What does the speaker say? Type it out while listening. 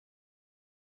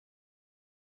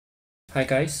Hi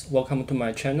guys, welcome to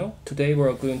my channel. Today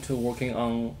we're going to working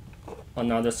on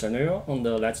another scenario on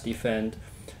the Let's Defend.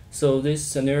 So this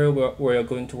scenario we're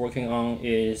going to working on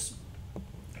is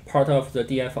part of the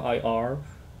DFIR.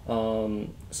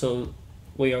 So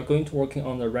we are going to working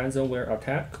on the ransomware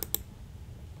attack.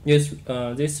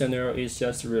 This scenario is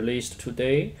just released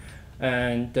today,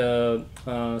 and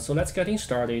so let's getting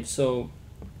started. So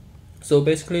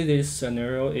basically this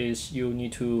scenario is you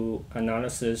need to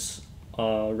analysis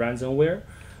ransomware,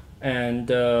 and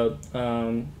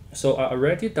so I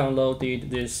already downloaded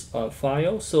this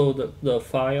file. So the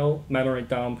file memory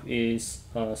dump is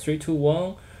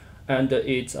 321, and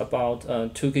it's about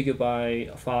 2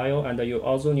 GB file, and you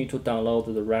also need to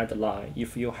download the red line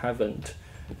if you haven't.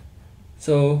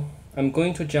 So I'm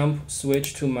going to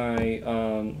switch to my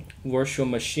virtual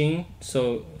machine.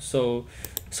 So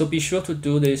be sure to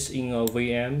do this in a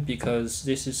VM, because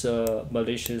this is a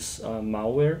malicious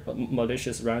malware,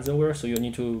 malicious ransomware. So you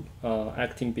need to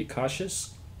be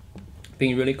cautious,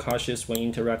 being really cautious when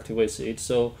interacting with it.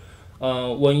 So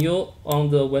when you're on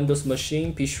the Windows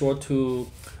machine, be sure to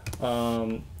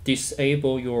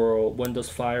disable your Windows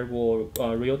firewall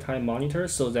real-time monitor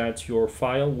so that your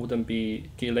file wouldn't be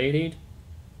deleted.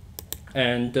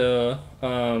 And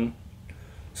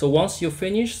so once you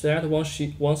finish that, once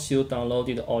you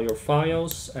downloaded all your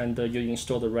files and you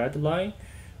install the Redline,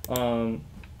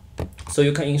 so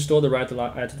you can install the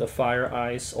Redline at the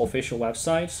FireEye's official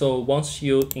website. So once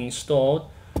you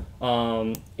install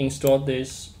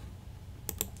this,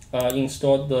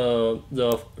 install the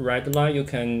Redline, you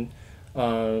can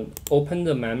open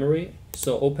the memory.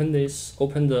 So open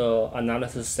the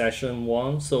analysis session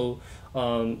 1. So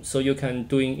you can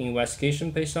doing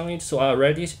investigation based on it. So I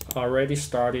already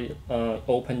started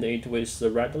opened it with the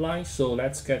red line. So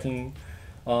let's getting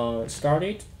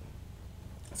started.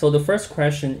 So the first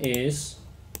question is,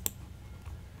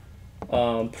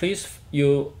 please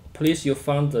you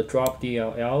found the drop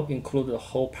DLL, include the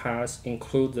whole path,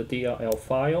 include the DLL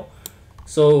file.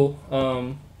 So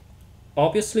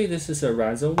obviously this is a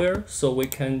ransomware, so we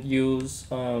can use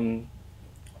in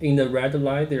the red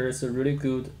line there is a really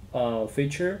good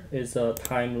feature, is a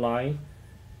timeline.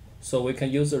 So we can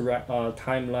use a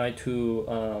timeline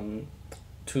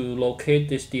to locate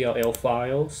this DLL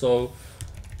file. So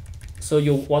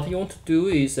what you want to do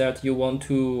is that you want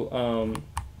to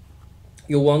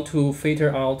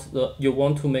filter out you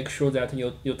want to make sure that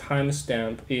your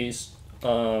timestamp is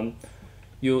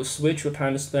you switch your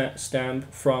timestamp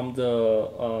from the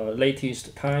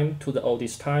latest time to the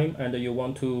oldest time, and you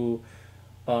want to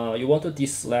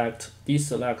deselect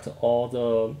all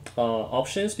the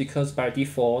options, because by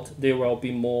default there will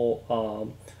be more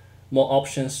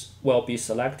options will be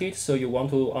selected. So you want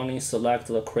to only select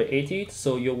the created,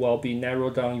 so you will be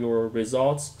narrow down your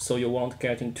results, so you won't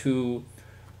get into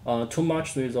too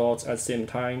much results at the same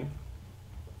time.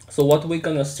 So what we're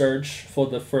gonna search for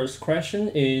the first question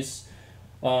is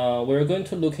we're going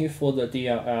to looking for the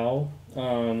DLL.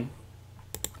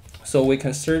 So we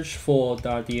can search for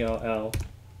the DLL.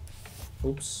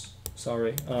 Oops,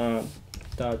 sorry.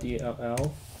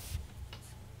 .dll.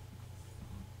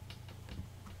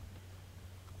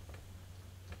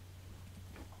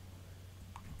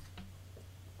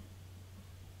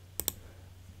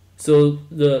 So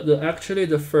actually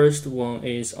the first one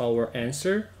is our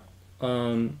answer.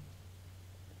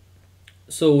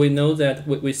 So we know that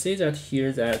we see that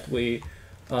here that we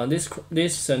this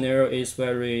scenario is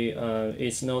very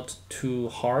it's not too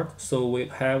hard. So we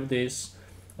have this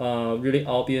really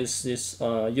obvious, this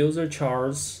user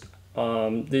charts,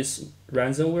 this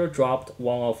ransomware dropped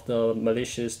one of the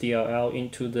malicious DLL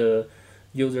into the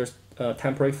user's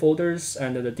temporary folders,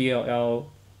 and the DLL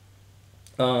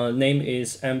name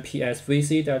is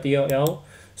mpsvc.dll.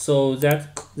 So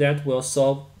that will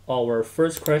solve our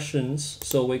first questions.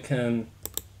 So we can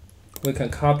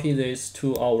copy this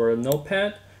to our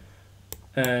notepad,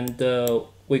 and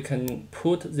we can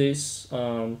put this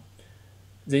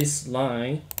this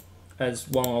line as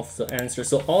one of the answers.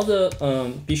 So all the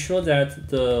be sure that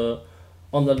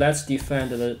on the Let's Defend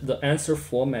the answer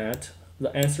format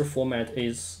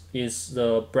is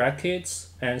the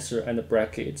brackets, answer, and the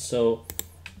brackets. So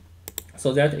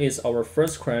that is our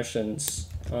first questions.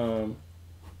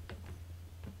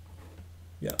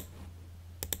 Yeah,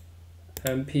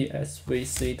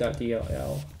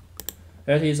 mpsvc.dll.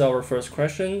 That is our first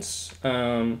questions.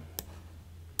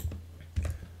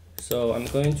 So I'm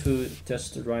going to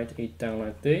just write it down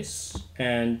like this.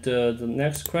 And the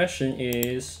next question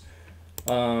is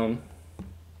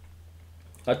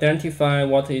identify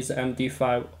what is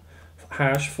MD5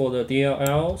 hash for the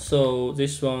DLL. So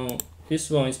this one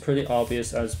is pretty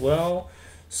obvious as well.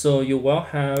 So you will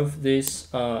have this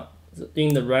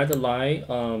in the red line.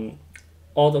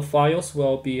 All the files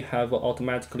will be have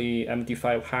automatically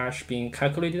MD5 hash being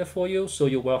calculated for you. So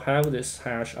you will have this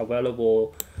hash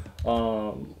available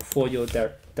for you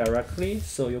directly.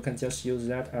 So you can just use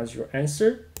that as your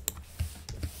answer.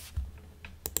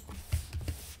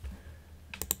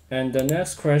 And the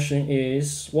next question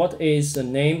is, what is the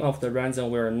name of the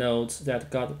ransomware node that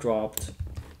got dropped?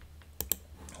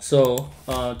 So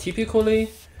typically,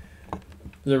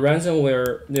 the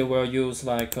ransomware, they will use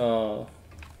like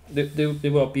they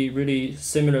will be really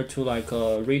similar to like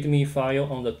a README file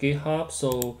on the GitHub.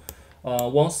 So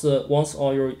once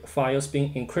all your files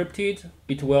being encrypted,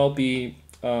 it will be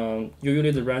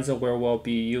usually the ransomware will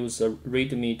be use a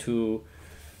README to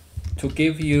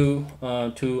give you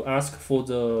to ask for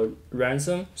the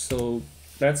ransom. So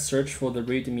let's search for the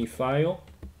README file.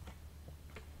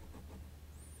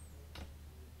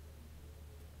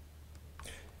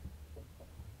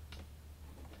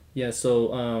 Yeah,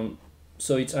 so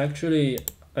it's actually,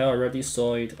 I already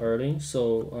saw it early,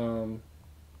 so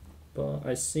but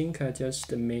I think I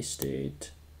just missed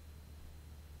it.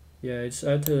 Yeah, it's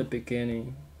at the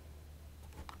beginning.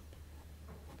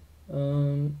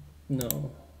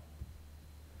 No,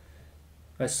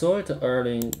 I saw it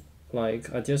early,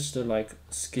 like I just like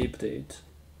skipped it.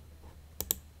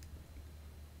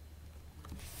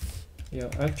 Yeah,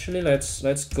 actually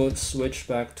let's go switch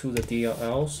back to the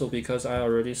DLL. So because I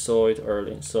already saw it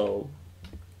early, so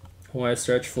when I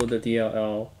search for the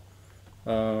DLL,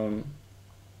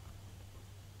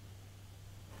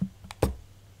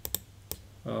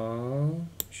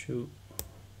 shoot,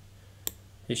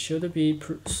 it should be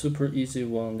super easy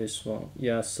one, this one.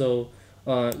 Yeah, so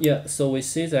yeah, so we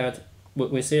see that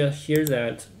we see here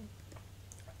that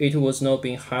it was not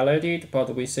being highlighted,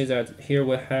 but we see that here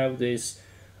we have this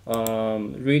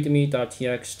readme.txt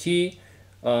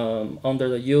under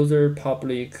the user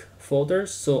public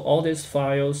folders. So all these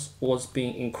files was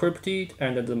being encrypted,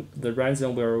 and the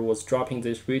ransomware was dropping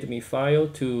this readme file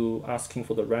to asking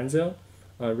for the ransom.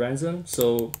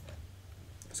 So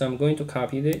I'm going to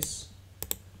copy this.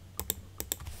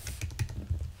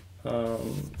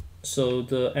 So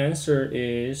the answer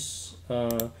is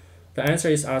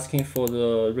asking for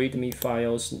the readme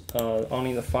files,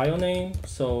 only the file name.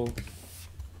 So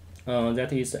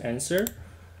that is the answer.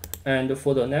 And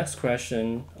for the next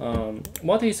question,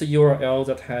 what is the URL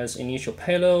that has initial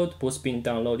payload was being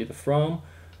downloaded from?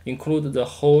 Include the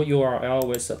whole URL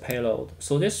with the payload.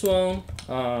 So this one,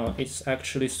 it's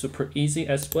actually super easy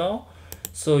as well.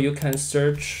 So you can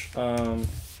search. So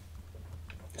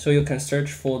you can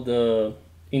search for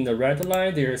in the red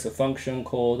line. There is a function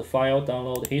called file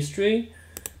download history.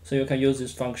 So you can use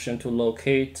this function to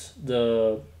locate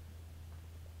the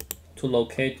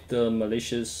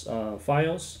malicious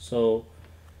files. So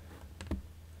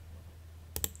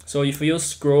if you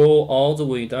scroll all the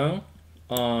way down,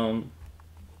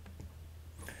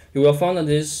 you will find that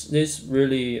this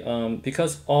really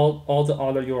because all the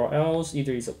other URLs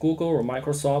either is a Google or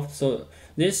Microsoft. So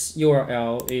this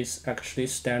URL is actually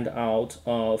stand out.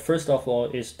 First of all,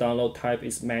 its download type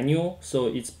is manual, so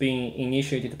it's being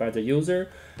initiated by the user,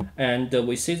 and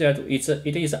we see that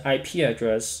it is an IP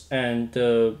address, and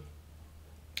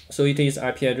so it is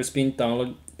IP address being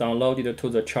downloaded to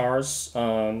the Charles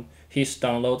his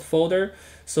download folder.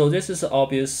 So this is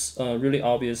obvious, really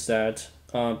obvious that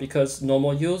because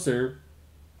normal user,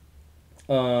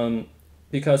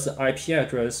 because the IP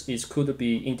address could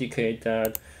be indicate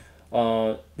that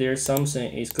there's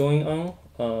something is going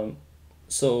on.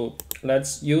 So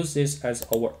let's use this as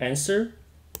our answer.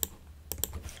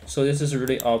 So this is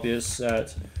really obvious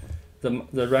that the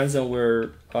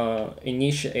ransomware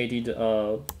initiated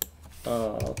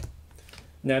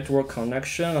network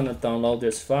connection and download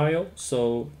this file.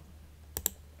 So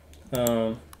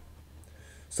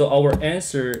so our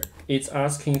answer is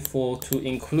asking to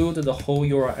include the whole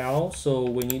URL. So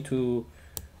we need to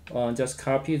just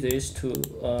copy this to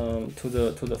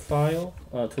the file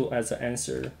as an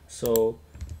answer. So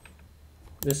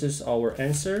this is our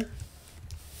answer.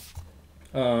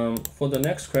 For the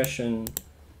next question,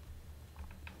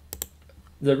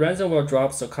 the ransomware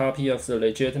drops a copy of the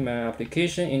legitimate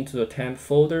application into the temp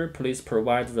folder. Please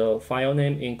provide the file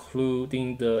name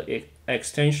including the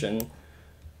extension.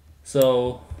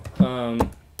 So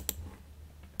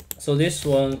so this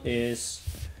one is,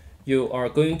 you are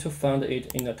going to find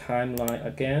it in the timeline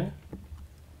again.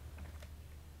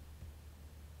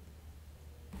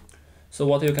 So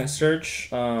what you can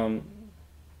search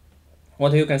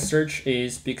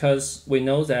is, because we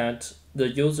know that the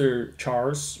user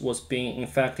Charles was being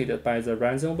infected by the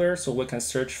ransomware, so we can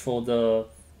search for the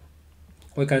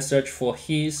we can search for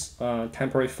his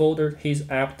temporary folder, his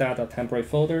app data temporary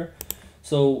folder.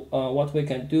 So what we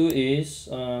can do is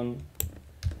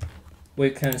we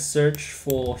can search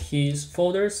for his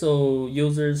folder. So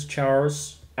users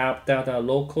Charles app data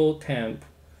local temp.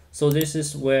 So this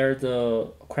is where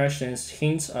the questions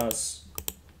hints us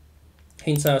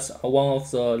one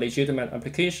of the legitimate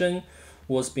application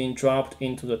was being dropped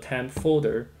into the temp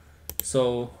folder.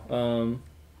 So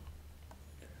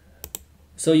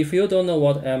so if you don't know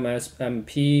what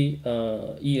MSMP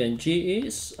ENG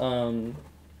is, I'm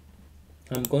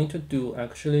going to do I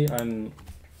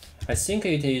think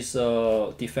it is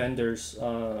Defender's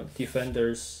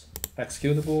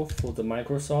executable for the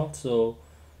Microsoft. So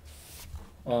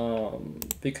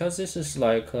because this is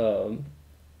like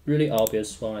really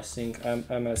obvious one, I think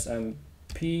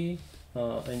MSMP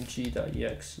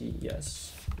ng.exe,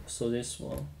 yes. So this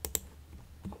one.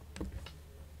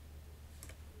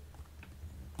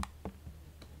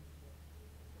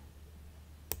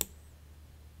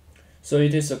 So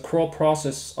it is a crawl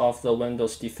process of the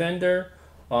Windows Defender.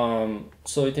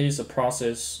 So it is a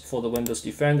process for the Windows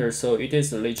Defender. So it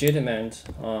is a legitimate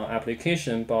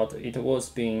application, but it was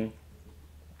being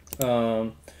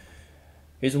downloaded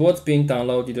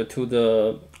to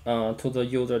the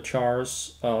user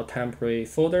Charles temporary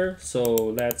folder. So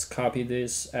let's copy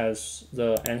this as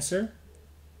the answer.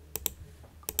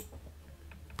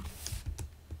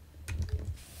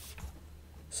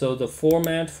 So the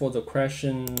format for the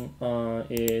question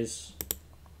is,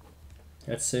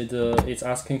 let's say it's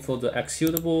asking for the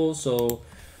executable. So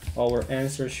our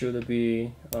answer should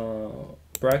be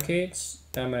brackets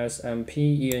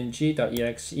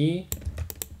msmpeng.exe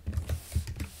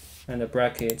and the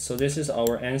bracket. So this is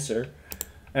our answer.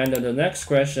 And the next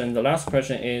question, the last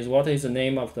question is, what is the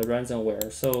name of the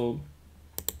ransomware? So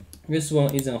this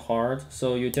one isn't hard.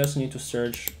 So you just need to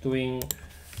search doing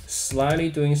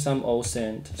some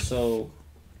OSINT. So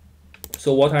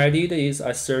what I did is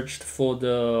I searched for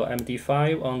the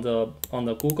MD5 on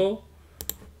the Google.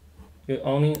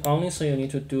 Only thing you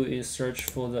need to do is search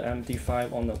for the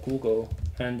MD5 on the Google,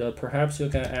 and perhaps you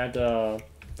can add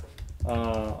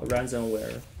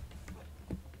ransomware.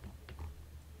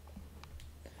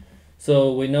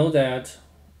 So we know that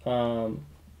the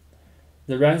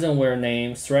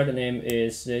ransomware thread name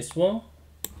is this one.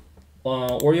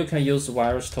 Or you can use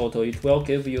VirusTotal. It will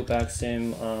give you back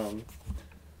same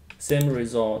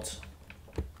result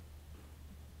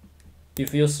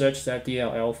if you search that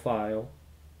DLL file.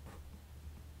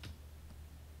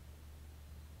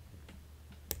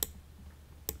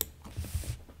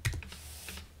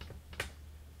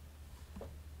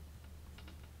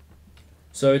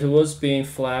 So it was being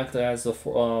flagged as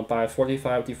by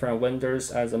 45 different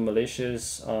vendors as a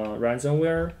malicious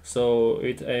ransomware. So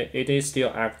it is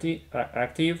still active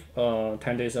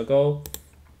 10 days ago.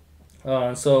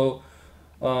 So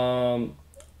the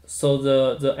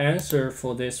answer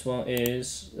for this one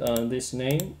is this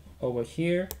name over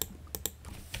here.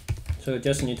 So you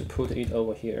just need to put it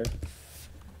over here.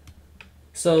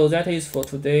 So that is for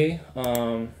today.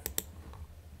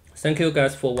 Thank you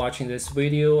guys for watching this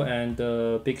video, and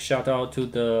big shout out to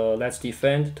the Let's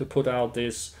Defend to put out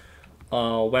this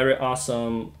very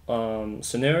awesome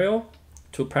scenario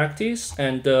to practice.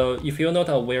 And if you're not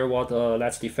aware what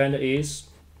Let's Defend is,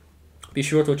 be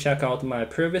sure to check out my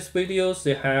previous videos.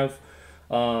 They have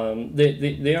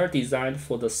they are designed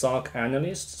for the SOC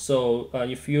analysts. So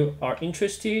if you are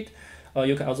interested,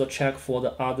 you can also check for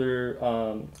the other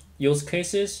use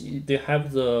cases. They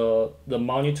have the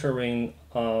monitoring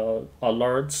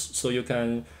alerts, so you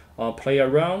can play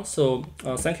around. So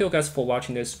thank you guys for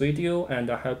watching this video, and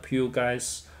I hope you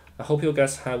guys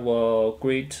have a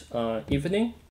great evening.